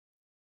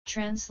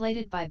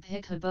Translated by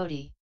Bhikkhu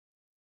Bodhi.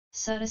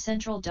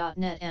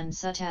 SuttaCentral.net and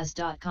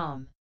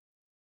suttas.com.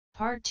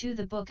 Part 2.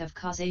 The Book of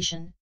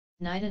Causation,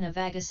 Nidana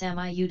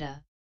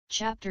Vaggasamyutta,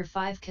 Chapter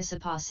 5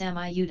 Kassapa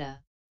Samyutta,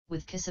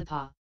 with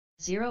Kassapa,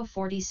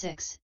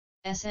 046,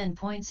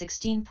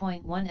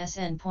 SN.16.1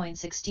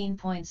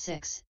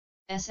 SN.16.6,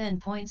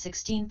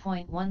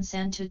 SN.16.1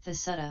 Santuttha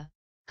Sutta,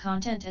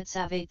 Content at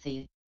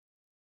Savatthi.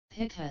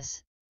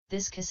 Bhikkhus,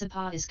 this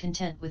Kassapa is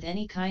content with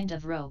any kind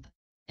of robe,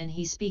 and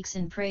he speaks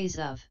in praise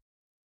of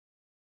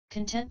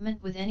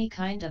contentment with any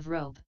kind of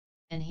robe,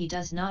 and he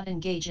does not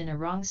engage in a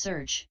wrong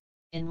search,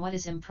 in what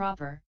is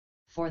improper,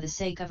 for the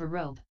sake of a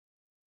robe.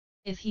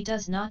 If he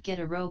does not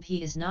get a robe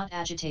he is not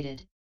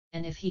agitated,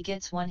 and if he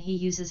gets one he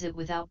uses it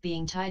without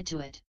being tied to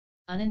it,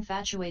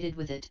 uninfatuated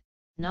with it,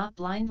 not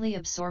blindly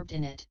absorbed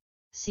in it,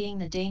 seeing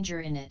the danger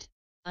in it,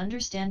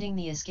 understanding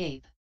the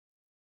escape.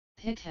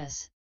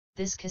 Bhikkhus,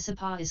 this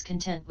Kassapa is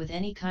content with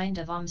any kind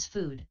of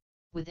almsfood,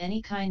 with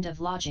any kind of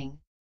lodging,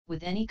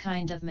 with any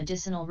kind of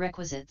medicinal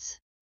requisites.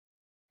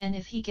 And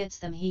if he gets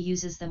them he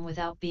uses them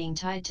without being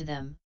tied to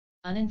them,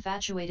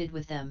 uninfatuated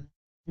with them,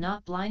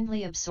 not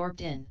blindly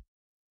absorbed in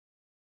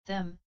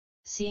them,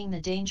 seeing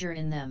the danger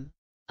in them,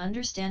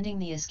 understanding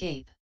the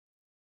escape.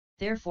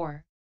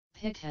 Therefore,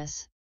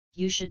 Bhikkhus,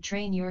 you should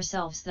train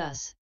yourselves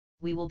thus: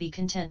 we will be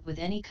content with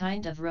any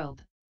kind of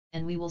robe,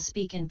 and we will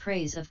speak in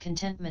praise of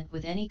contentment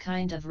with any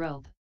kind of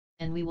robe,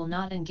 and we will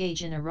not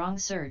engage in a wrong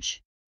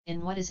search,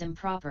 in what is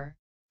improper,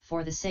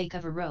 for the sake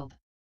of a robe.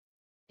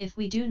 If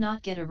we do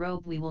not get a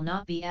robe we will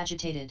not be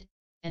agitated,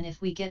 and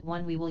if we get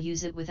one we will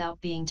use it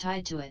without being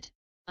tied to it,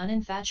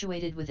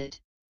 uninfatuated with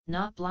it,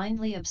 not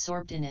blindly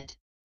absorbed in it,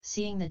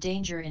 seeing the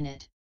danger in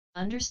it,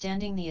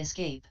 understanding the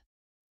escape.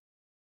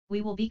 We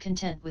will be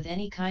content with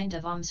any kind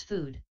of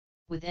almsfood,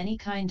 with any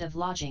kind of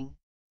lodging,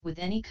 with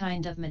any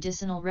kind of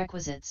medicinal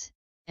requisites,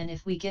 and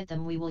if we get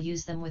them we will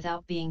use them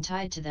without being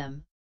tied to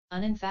them,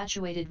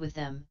 uninfatuated with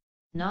them,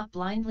 not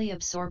blindly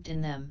absorbed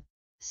in them,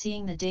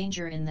 seeing the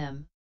danger in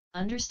them,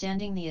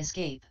 understanding the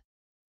escape.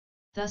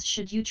 Thus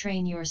should you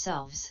train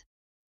yourselves.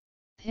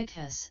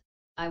 Bhikkhus,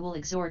 I will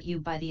exhort you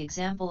by the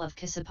example of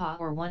Kassapa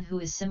or one who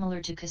is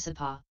similar to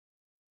Kassapa.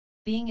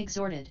 Being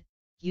exhorted,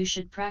 you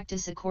should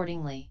practice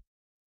accordingly.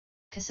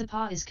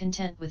 Kassapa is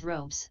content with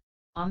robes,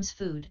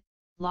 almsfood,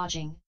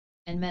 lodging,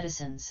 and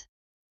medicines.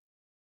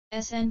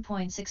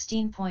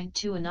 SN.16.2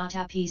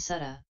 Anatapi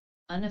Sutta,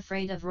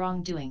 unafraid of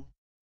wrongdoing.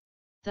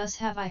 Thus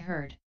have I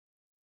heard.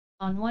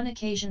 On one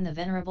occasion the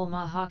Venerable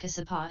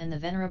Mahakassapa and the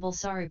Venerable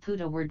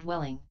Sariputta were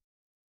dwelling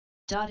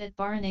at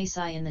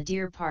Varanasi in the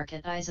deer park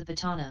at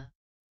Isapatana.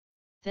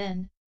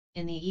 Then,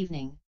 in the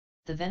evening,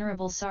 the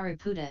Venerable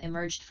Sariputta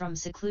emerged from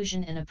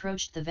seclusion and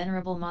approached the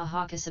Venerable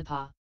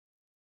Mahakassapa.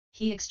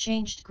 He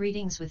exchanged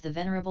greetings with the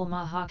Venerable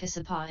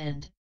Mahakassapa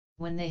and,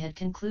 when they had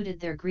concluded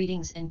their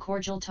greetings and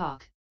cordial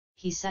talk,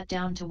 he sat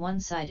down to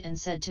one side and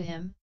said to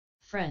him,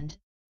 "Friend,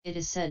 it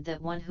is said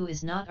that one who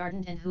is not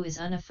ardent and who is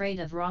unafraid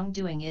of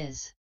wrongdoing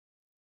is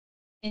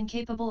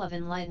incapable of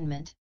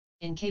enlightenment,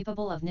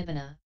 incapable of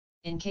Nibbana,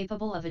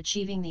 incapable of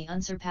achieving the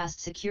unsurpassed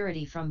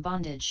security from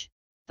bondage,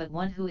 but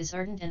one who is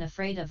ardent and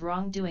afraid of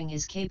wrongdoing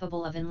is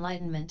capable of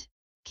enlightenment,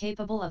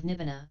 capable of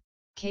Nibbana,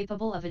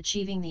 capable of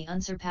achieving the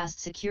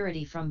unsurpassed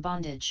security from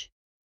bondage."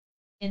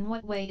 In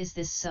what way is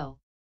this so,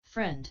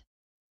 friend?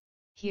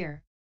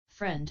 Here,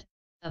 friend,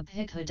 a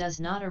bhikkhu does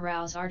not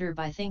arouse ardor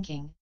by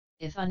thinking,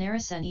 if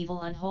unaris and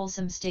evil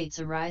unwholesome states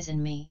arise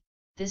in me,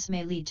 this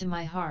may lead to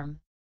my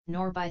harm,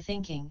 nor by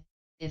thinking,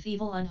 if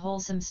evil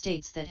unwholesome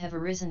states that have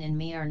arisen in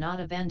me are not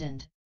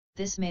abandoned,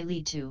 this may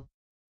lead to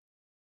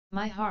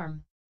my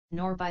harm,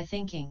 nor by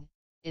thinking,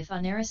 if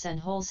unaris and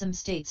wholesome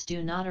states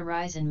do not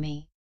arise in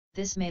me,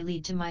 this may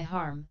lead to my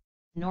harm,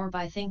 nor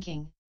by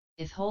thinking,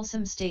 if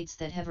wholesome states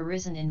that have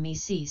arisen in me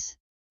cease,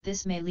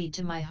 this may lead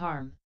to my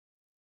harm.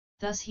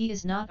 Thus he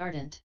is not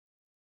ardent.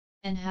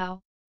 And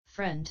how,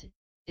 friend,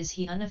 is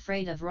he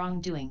unafraid of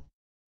wrongdoing?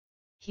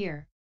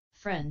 Here,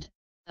 friend,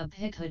 a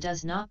bhikkhu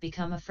does not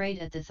become afraid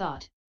at the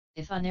thought,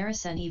 if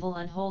unaris and evil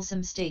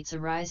unwholesome states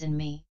arise in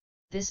me,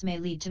 this may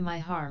lead to my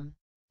harm,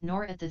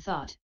 nor at the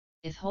thought,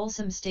 if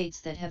wholesome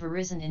states that have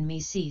arisen in me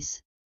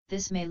cease,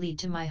 this may lead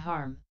to my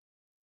harm.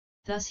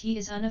 Thus he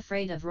is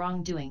unafraid of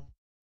wrongdoing.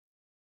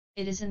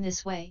 It is in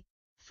this way,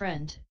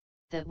 friend,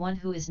 that one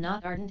who is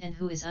not ardent and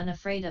who is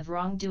unafraid of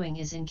wrongdoing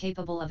is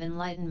incapable of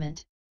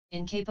enlightenment,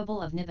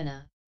 incapable of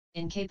Nibbana,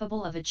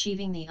 incapable of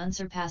achieving the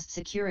unsurpassed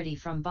security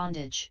from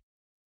bondage.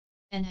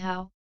 And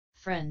how,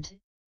 friend,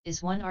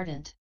 is one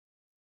ardent?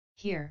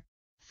 Here,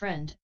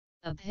 friend,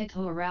 a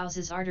bhikkhu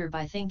arouses ardor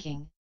by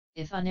thinking,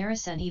 if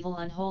unaris and evil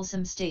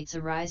unwholesome states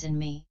arise in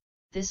me,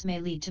 this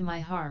may lead to my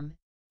harm,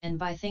 and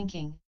by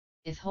thinking,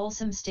 if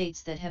wholesome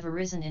states that have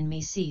arisen in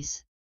me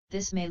cease,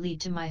 this may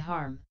lead to my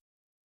harm.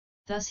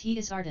 Thus he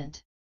is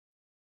ardent.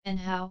 And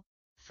how,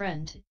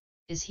 friend,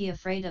 is he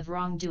afraid of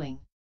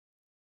wrongdoing?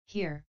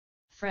 Here,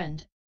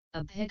 friend,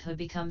 a bhikkhu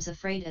becomes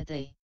afraid at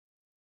the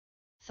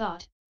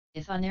thought,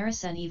 if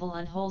unaris and evil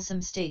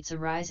unwholesome states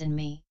arise in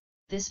me,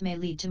 this may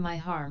lead to my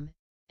harm,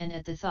 and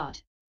at the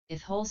thought,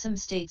 if wholesome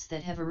states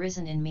that have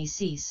arisen in me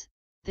cease,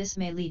 this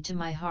may lead to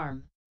my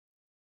harm.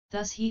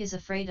 Thus he is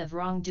afraid of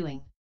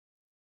wrongdoing.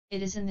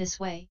 It is in this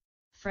way,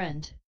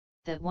 friend,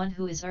 that one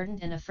who is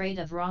ardent and afraid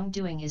of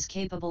wrongdoing is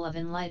capable of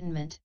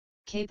enlightenment,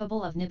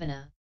 capable of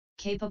Nibbana,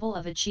 capable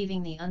of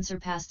achieving the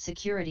unsurpassed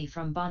security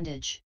from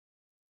bondage.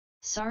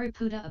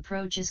 Sariputta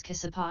approaches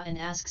Kassapa and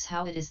asks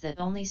how it is that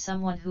only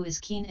someone who is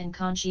keen and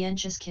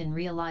conscientious can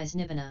realize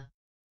Nibbana.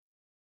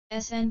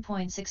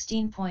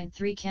 SN.16.3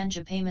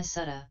 Kanjapama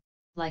Sutta,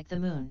 like the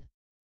moon.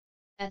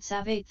 At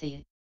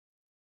Savatthi.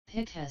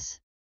 Bhikkhus,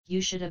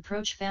 you should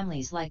approach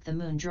families like the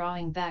moon,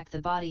 drawing back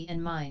the body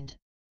and mind,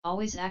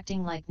 always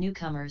acting like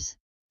newcomers,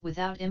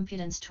 without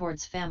impudence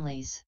towards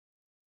families.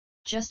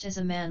 Just as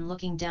a man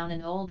looking down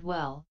an old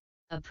well,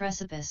 a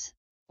precipice,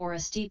 or a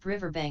steep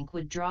riverbank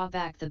would draw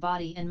back the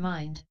body and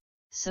mind,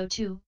 so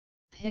too,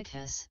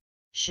 Bhikkhus,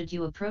 should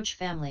you approach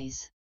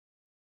families.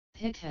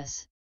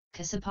 Bhikkhus,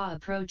 Kassapa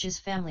approaches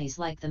families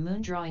like the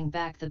moon, drawing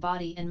back the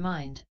body and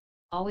mind,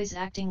 always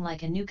acting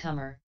like a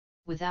newcomer,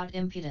 without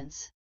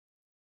impudence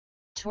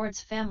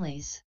towards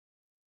families.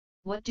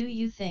 What do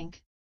you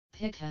think,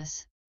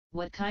 Bhikkhus,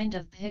 what kind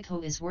of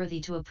bhikkhu is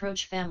worthy to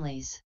approach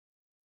families?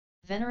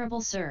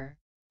 Venerable Sir,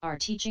 our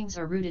teachings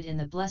are rooted in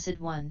the Blessed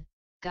One,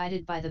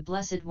 guided by the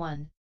Blessed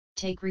One,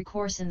 take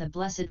recourse in the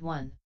Blessed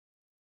One.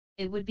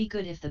 It would be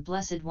good if the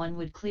Blessed One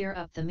would clear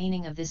up the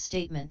meaning of this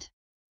statement.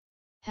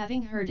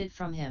 Having heard it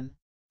from him,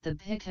 the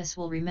bhikkhus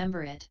will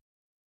remember it.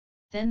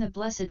 Then the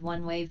Blessed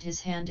One waved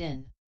his hand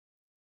in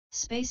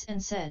space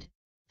and said,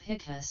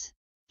 Bhikkhus,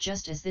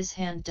 just as this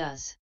hand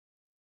does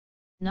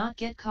not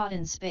get caught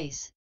in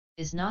space,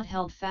 is not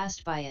held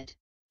fast by it,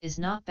 is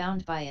not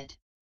bound by it,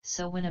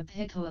 so when a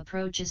bhikkhu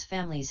approaches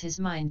families his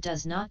mind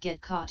does not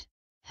get caught,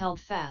 held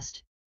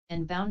fast,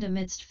 and bound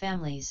amidst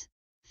families,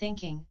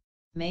 thinking,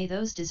 may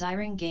those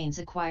desiring gains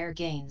acquire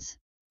gains,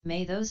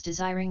 may those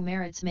desiring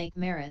merits make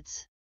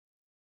merits.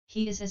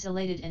 He is as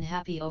elated and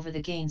happy over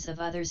the gains of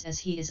others as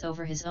he is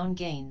over his own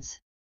gains.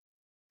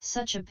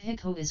 Such a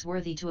bhikkhu is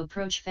worthy to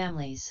approach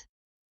families.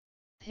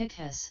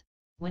 Bhikkhus,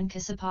 when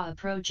Kassapa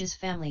approaches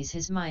families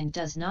his mind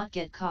does not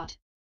get caught,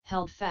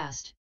 held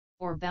fast,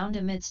 or bound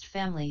amidst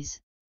families,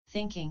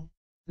 thinking,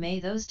 may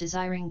those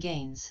desiring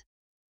gains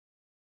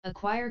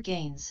acquire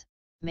gains,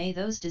 may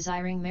those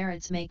desiring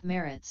merits make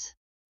merits.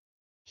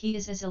 He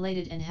is as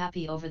elated and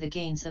happy over the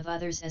gains of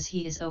others as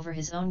he is over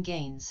his own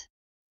gains.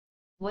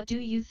 What do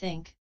you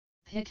think,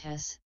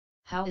 Bhikkhus,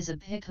 how is a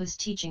bhikkhu's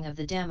teaching of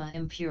the Dhamma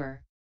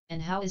impure,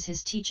 and how is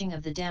his teaching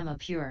of the Dhamma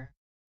pure?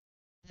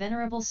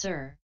 Venerable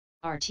Sir,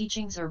 our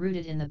teachings are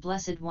rooted in the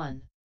Blessed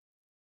One.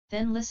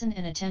 Then listen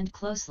and attend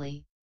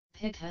closely,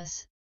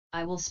 Bhikkhus,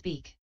 I will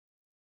speak.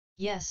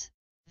 Yes,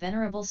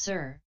 Venerable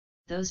Sir,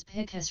 those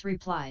bhikkhus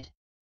replied.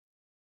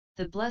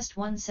 The Blessed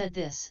One said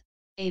this,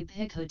 a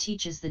bhikkhu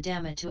teaches the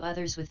Dhamma to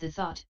others with the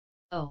thought,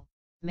 oh,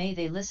 may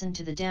they listen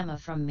to the Dhamma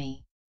from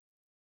me.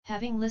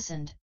 Having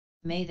listened,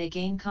 may they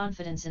gain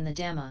confidence in the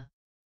Dhamma.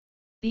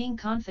 Being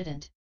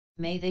confident,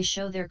 may they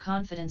show their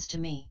confidence to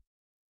me.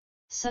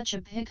 Such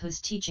a bhikkhu's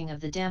teaching of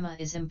the Dhamma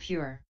is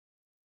impure.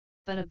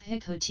 But a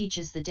bhikkhu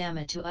teaches the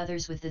Dhamma to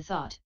others with the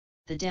thought,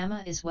 the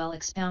Dhamma is well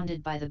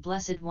expounded by the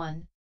Blessed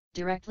One,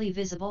 directly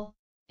visible,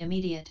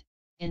 immediate,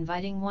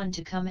 inviting one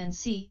to come and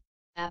see,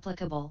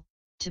 applicable,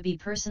 to be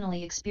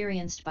personally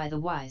experienced by the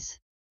wise.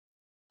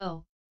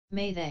 Oh,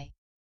 may they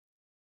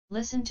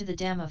listen to the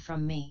Dhamma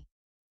from me.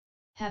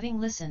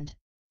 Having listened,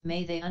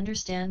 may they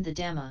understand the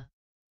Dhamma.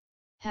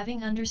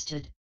 Having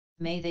understood,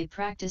 may they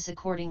practice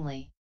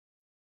accordingly.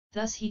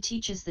 Thus he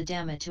teaches the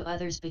Dhamma to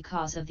others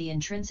because of the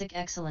intrinsic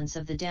excellence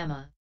of the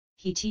Dhamma,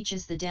 he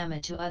teaches the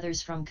Dhamma to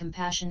others from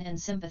compassion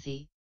and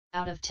sympathy,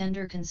 out of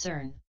tender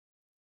concern.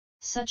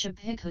 Such a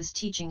bhikkhu's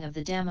teaching of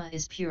the Dhamma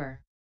is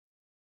pure.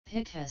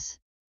 Bhikkhus,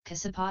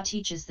 Kassapa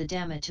teaches the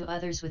Dhamma to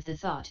others with the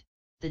thought,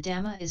 the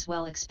Dhamma is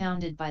well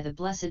expounded by the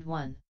Blessed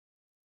One.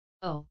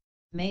 Oh,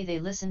 may they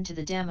listen to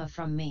the Dhamma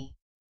from me.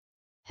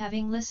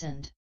 Having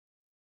listened,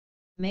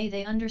 may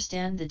they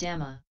understand the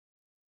Dhamma.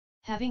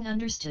 Having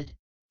understood,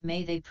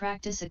 may they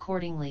practice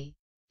accordingly,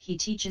 he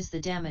teaches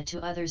the Dhamma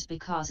to others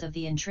because of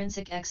the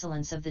intrinsic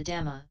excellence of the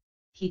Dhamma,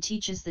 he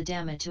teaches the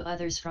Dhamma to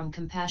others from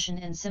compassion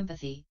and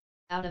sympathy,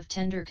 out of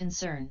tender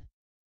concern.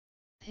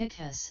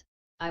 Bhikkhus,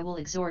 I will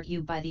exhort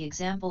you by the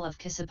example of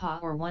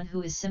Kassapa or one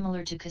who is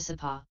similar to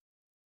Kassapa.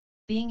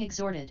 Being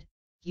exhorted,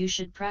 you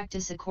should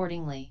practice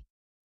accordingly.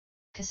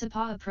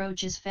 Kassapa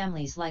approaches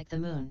families like the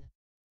moon.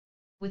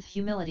 With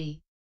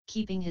humility,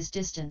 keeping his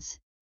distance,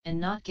 and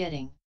not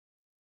getting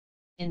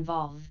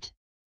involved.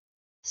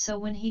 So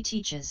when he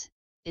teaches,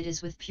 it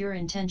is with pure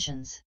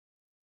intentions.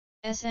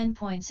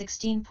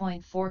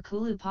 SN.16.4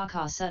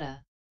 Kulupaka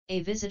Sutta,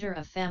 a visitor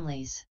of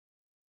families.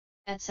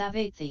 At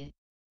Savatthi.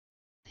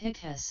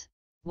 Bhikkhus,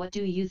 what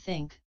do you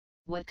think,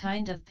 what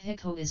kind of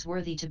bhikkhu is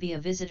worthy to be a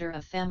visitor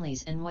of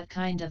families and what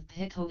kind of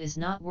bhikkhu is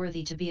not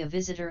worthy to be a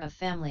visitor of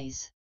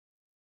families?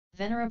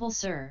 Venerable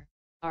Sir,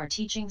 our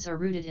teachings are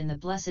rooted in the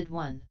Blessed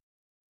One.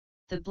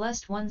 The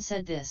Blessed One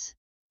said this,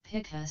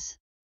 Bhikkhus,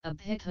 a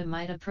bhikkhu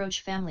might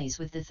approach families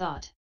with the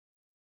thought,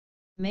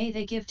 May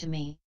they give to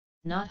me,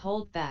 not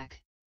hold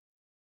back.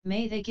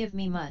 May they give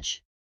me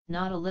much,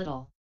 not a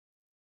little.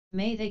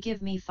 May they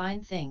give me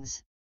fine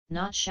things,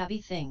 not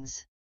shabby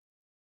things.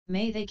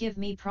 May they give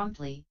me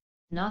promptly,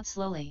 not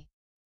slowly.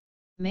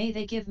 May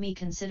they give me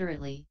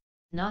considerately,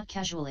 not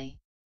casually.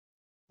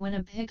 When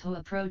a bhikkhu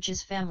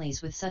approaches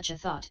families with such a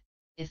thought,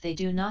 if they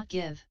do not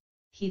give,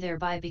 he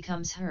thereby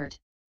becomes hurt,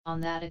 on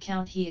that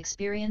account he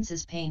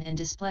experiences pain and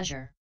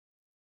displeasure.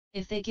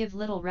 If they give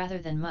little rather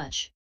than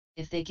much,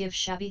 if they give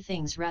shabby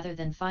things rather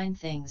than fine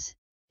things,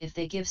 if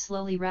they give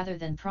slowly rather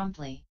than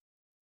promptly,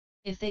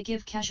 if they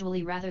give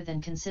casually rather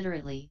than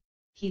considerately,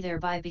 he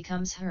thereby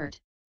becomes hurt,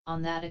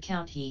 on that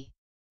account he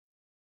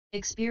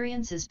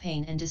experiences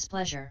pain and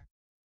displeasure.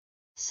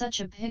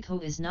 Such a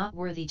bhikkhu is not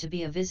worthy to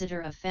be a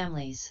visitor of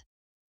families.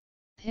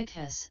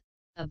 Bhikkhus,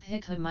 a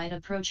bhikkhu might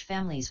approach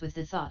families with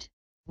the thought,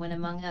 when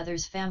among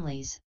others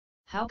families,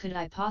 how could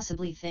I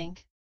possibly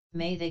think,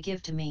 may they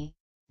give to me,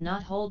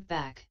 not hold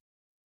back.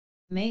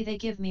 May they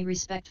give me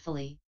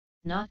respectfully,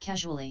 not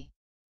casually.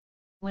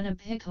 When a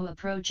bhikkhu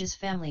approaches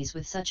families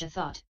with such a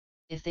thought,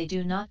 if they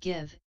do not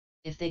give,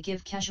 if they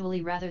give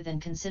casually rather than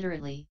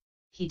considerately,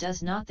 he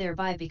does not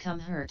thereby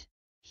become hurt,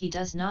 he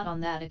does not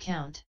on that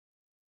account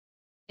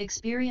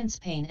experience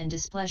pain and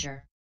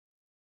displeasure.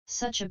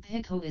 Such a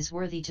bhikkhu is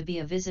worthy to be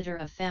a visitor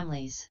of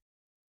families.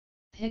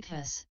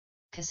 Bhikkhus,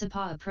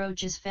 Kassapa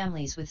approaches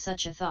families with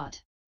such a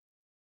thought.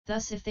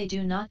 Thus if they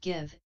do not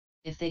give,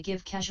 if they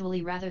give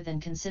casually rather than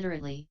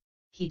considerately,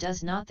 he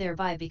does not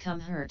thereby become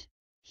hurt,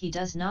 he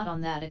does not on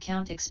that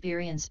account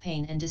experience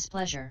pain and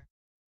displeasure.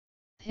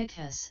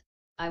 Bhikkhus,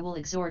 I will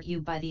exhort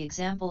you by the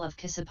example of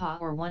Kassapa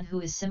or one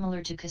who is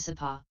similar to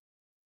Kassapa.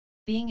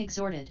 Being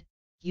exhorted,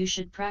 you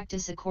should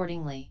practice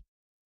accordingly.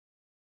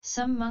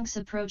 Some monks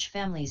approach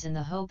families in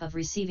the hope of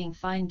receiving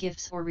fine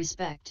gifts or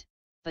respect,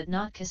 but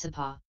not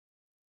Kassapa.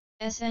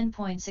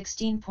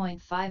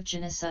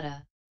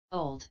 SN.16.1-SN.16.6,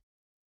 old.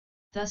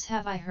 Thus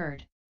have I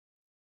heard.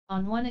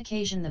 On one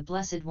occasion the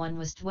Blessed One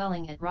was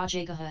dwelling at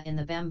Rajagaha in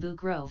the bamboo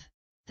grove,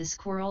 the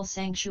squirrel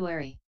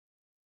sanctuary.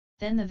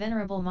 Then the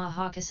Venerable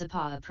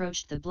Mahakassapa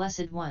approached the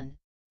Blessed One,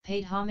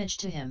 paid homage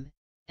to him,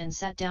 and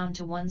sat down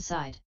to one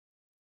side.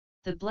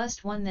 The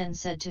Blessed One then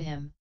said to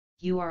him,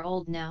 "You are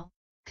old now,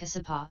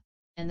 Kassapa,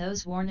 and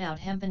those worn-out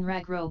hempen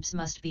rag robes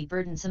must be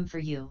burdensome for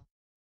you.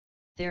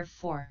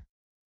 Therefore,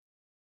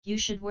 you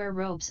should wear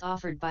robes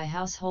offered by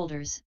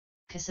householders,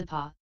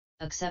 Kassapa,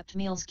 accept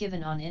meals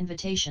given on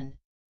invitation,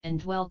 and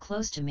dwell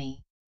close to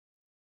me.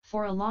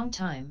 For a long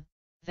time,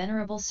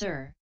 Venerable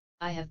Sir,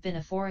 I have been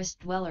a forest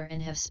dweller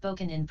and have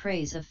spoken in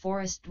praise of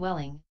forest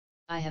dwelling,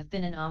 I have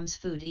been an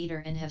almsfood eater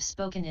and have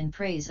spoken in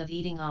praise of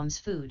eating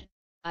almsfood,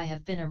 I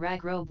have been a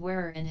rag robe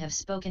wearer and have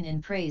spoken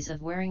in praise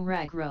of wearing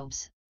rag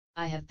robes,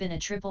 I have been a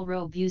triple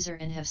robe user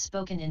and have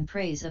spoken in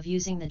praise of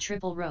using the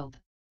triple robe,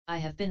 I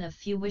have been of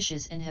few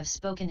wishes and have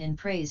spoken in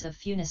praise of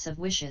fewness of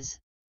wishes,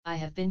 I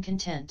have been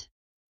content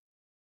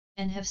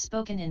and have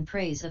spoken in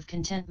praise of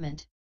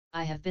contentment,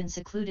 I have been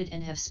secluded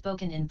and have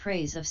spoken in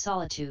praise of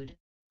solitude,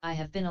 I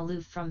have been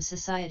aloof from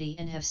society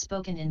and have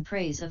spoken in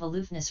praise of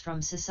aloofness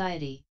from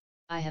society,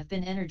 I have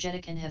been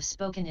energetic and have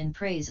spoken in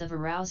praise of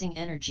arousing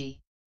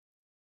energy.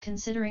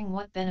 Considering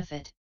what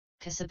benefit,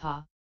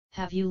 Kassapa,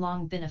 have you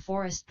long been a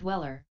forest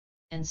dweller,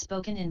 and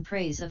spoken in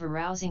praise of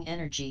arousing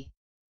energy?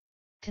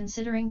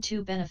 Considering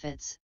two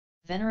benefits,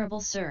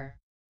 Venerable Sir.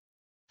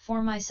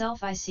 For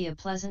myself I see a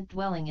pleasant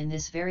dwelling in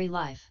this very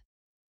life.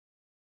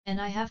 And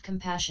I have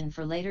compassion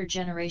for later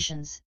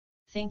generations,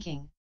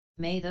 thinking,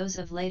 may those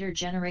of later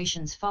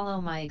generations follow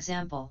my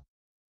example.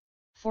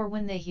 For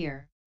when they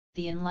hear,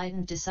 the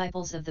enlightened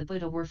disciples of the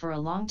Buddha were for a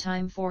long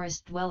time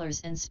forest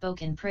dwellers and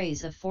spoke in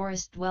praise of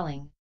forest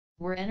dwelling,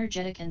 were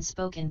energetic and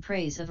spoke in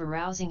praise of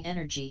arousing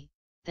energy,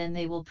 then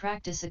they will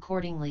practice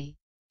accordingly,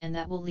 and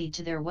that will lead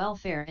to their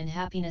welfare and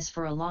happiness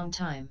for a long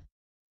time.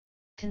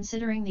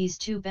 Considering these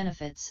two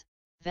benefits,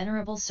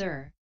 Venerable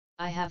Sir,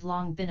 I have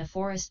long been a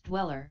forest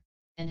dweller,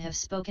 and have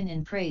spoken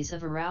in praise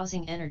of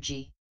arousing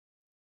energy.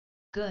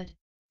 Good,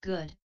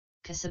 good,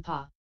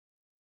 Kassapa.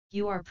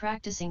 You are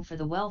practicing for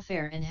the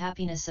welfare and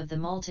happiness of the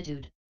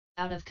multitude,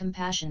 out of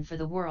compassion for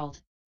the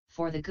world,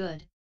 for the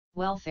good,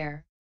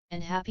 welfare,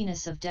 and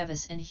happiness of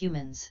devas and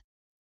humans.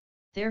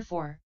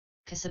 Therefore,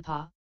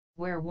 Kassapa,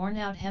 wear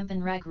worn-out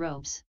hempen rag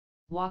robes,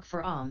 walk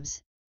for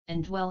alms,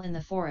 and dwell in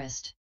the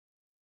forest.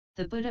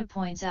 The Buddha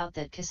points out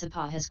that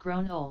Kassapa has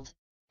grown old,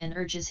 and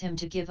urges him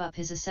to give up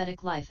his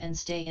ascetic life and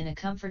stay in a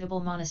comfortable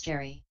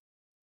monastery.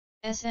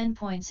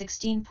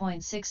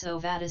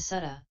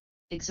 SN.16.6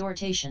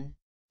 Exhortation,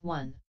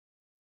 1.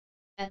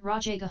 At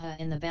Rajagaha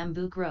in the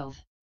bamboo grove.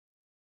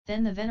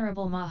 Then the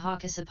Venerable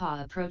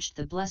Mahakassapa approached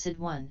the Blessed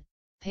One,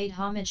 paid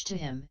homage to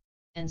him,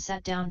 and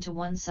sat down to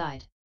one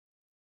side.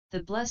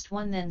 The Blessed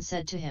One then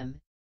said to him,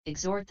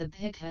 exhort the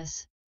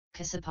Bhikkhus,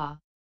 Kassapa,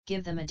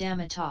 give them a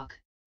Dhamma talk.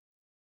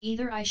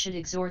 Either I should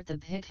exhort the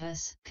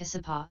Bhikkhus,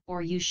 Kassapa,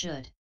 or you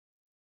should.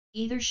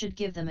 Either should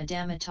give them a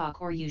Dhamma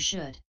talk or you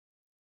should.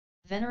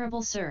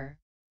 Venerable Sir,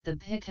 the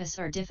Bhikkhus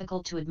are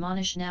difficult to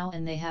admonish now,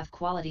 and they have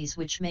qualities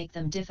which make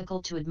them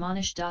difficult to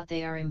admonish.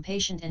 They are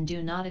impatient and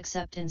do not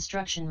accept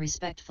instruction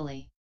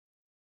respectfully.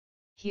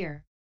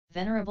 Here,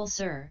 Venerable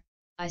Sir,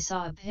 I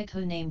saw a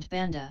Bhikkhu named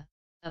Banda,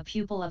 a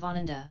pupil of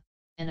Ananda,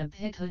 and a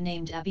Bhikkhu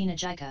named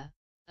Abhinajika,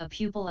 a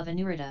pupil of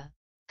Anuruddha,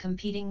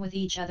 competing with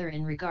each other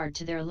in regard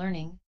to their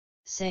learning,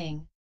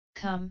 saying,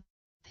 "Come,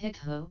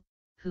 Bhikkhu,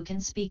 who can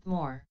speak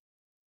more?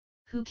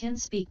 Who can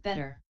speak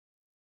better?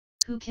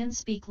 Who can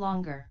speak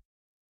longer?"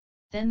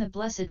 Then the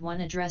Blessed One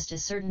addressed a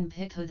certain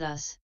Bhikkhu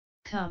thus,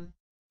 "Come,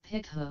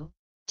 Bhikkhu,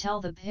 tell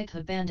the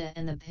Bhikkhu Banda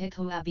and the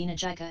Bhikkhu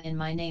Abhinajika in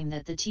my name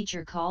that the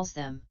teacher calls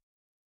them."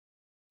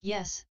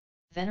 "Yes,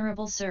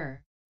 Venerable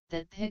Sir,"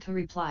 that Bhikkhu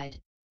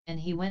replied, and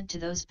he went to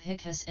those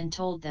Bhikkhus and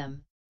told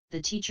them,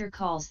 "The teacher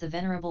calls the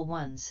Venerable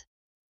Ones."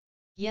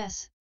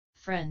 "Yes,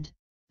 friend,"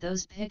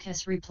 those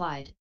Bhikkhus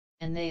replied,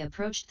 and they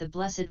approached the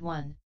Blessed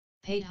One,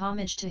 paid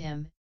homage to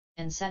him,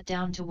 and sat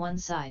down to one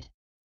side.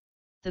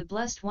 The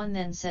Blessed One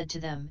then said to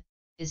them,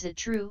 "Is it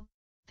true,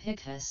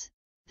 Bhikkhus,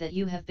 that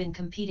you have been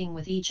competing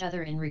with each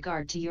other in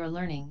regard to your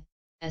learning,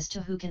 as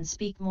to who can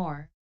speak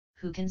more,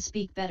 who can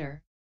speak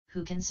better,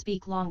 who can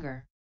speak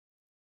longer?"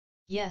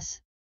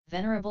 "Yes,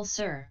 Venerable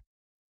Sir."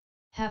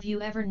 "Have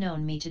you ever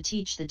known me to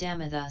teach the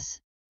Dhamma thus,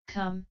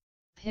 come,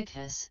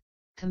 Bhikkhus,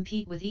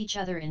 compete with each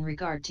other in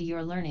regard to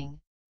your learning,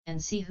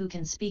 and see who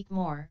can speak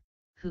more,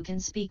 who can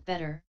speak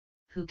better,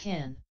 who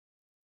can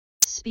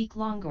speak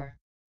longer?"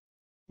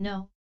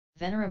 "No,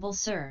 Venerable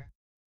Sir."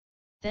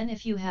 "Then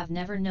if you have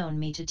never known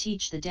me to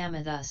teach the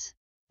Dhamma thus,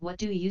 what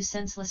do you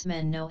senseless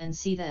men know and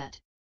see that,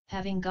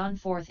 having gone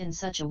forth in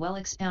such a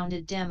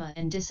well-expounded Dhamma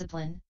and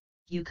discipline,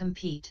 you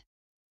compete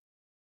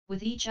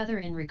with each other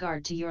in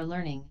regard to your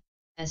learning,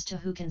 as to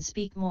who can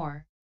speak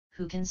more,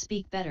 who can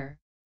speak better,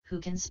 who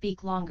can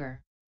speak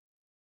longer?"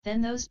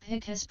 Then those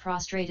Bhikkhus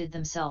prostrated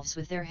themselves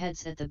with their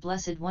heads at the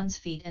Blessed One's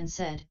feet and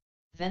said,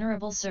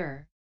 "Venerable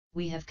Sir,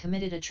 we have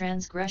committed a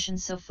transgression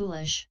so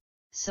foolish,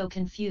 so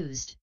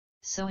confused,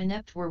 so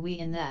inept were we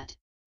in that,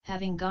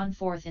 having gone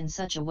forth in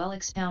such a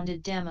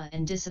well-expounded Dhamma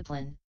and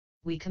discipline,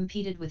 we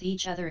competed with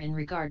each other in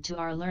regard to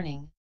our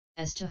learning,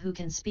 as to who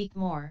can speak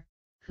more,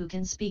 who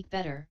can speak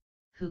better,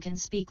 who can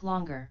speak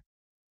longer.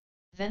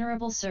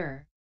 Venerable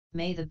Sir,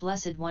 may the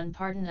Blessed One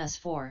pardon us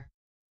for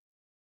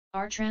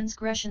our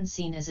transgression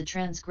seen as a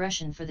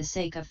transgression for the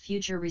sake of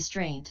future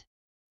restraint.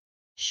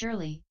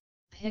 Surely,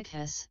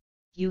 Bhikkhus,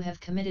 you have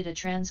committed a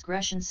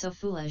transgression so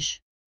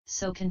foolish,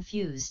 so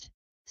confused,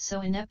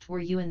 so inept were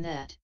you in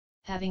that,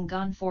 having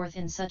gone forth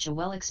in such a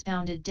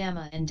well-expounded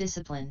Dhamma and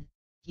discipline,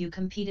 you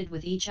competed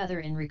with each other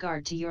in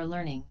regard to your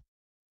learning.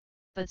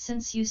 But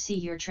since you see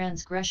your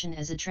transgression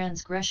as a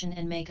transgression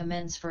and make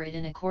amends for it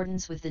in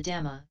accordance with the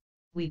Dhamma,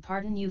 we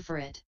pardon you for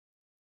it.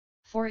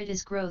 For it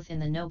is growth in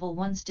the Noble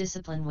One's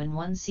discipline when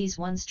one sees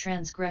one's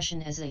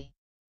transgression as a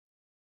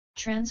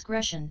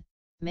transgression,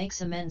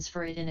 makes amends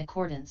for it in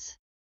accordance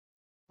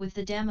with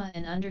the Dhamma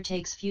and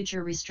undertakes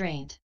future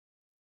restraint.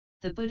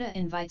 The Buddha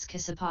invites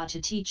Kassapa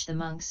to teach the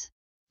monks,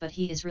 but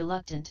he is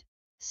reluctant,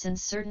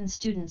 since certain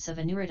students of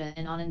Anuruddha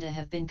and Ananda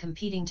have been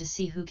competing to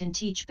see who can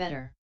teach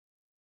better.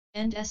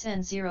 End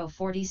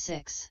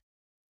SN.16.1-SN.16.6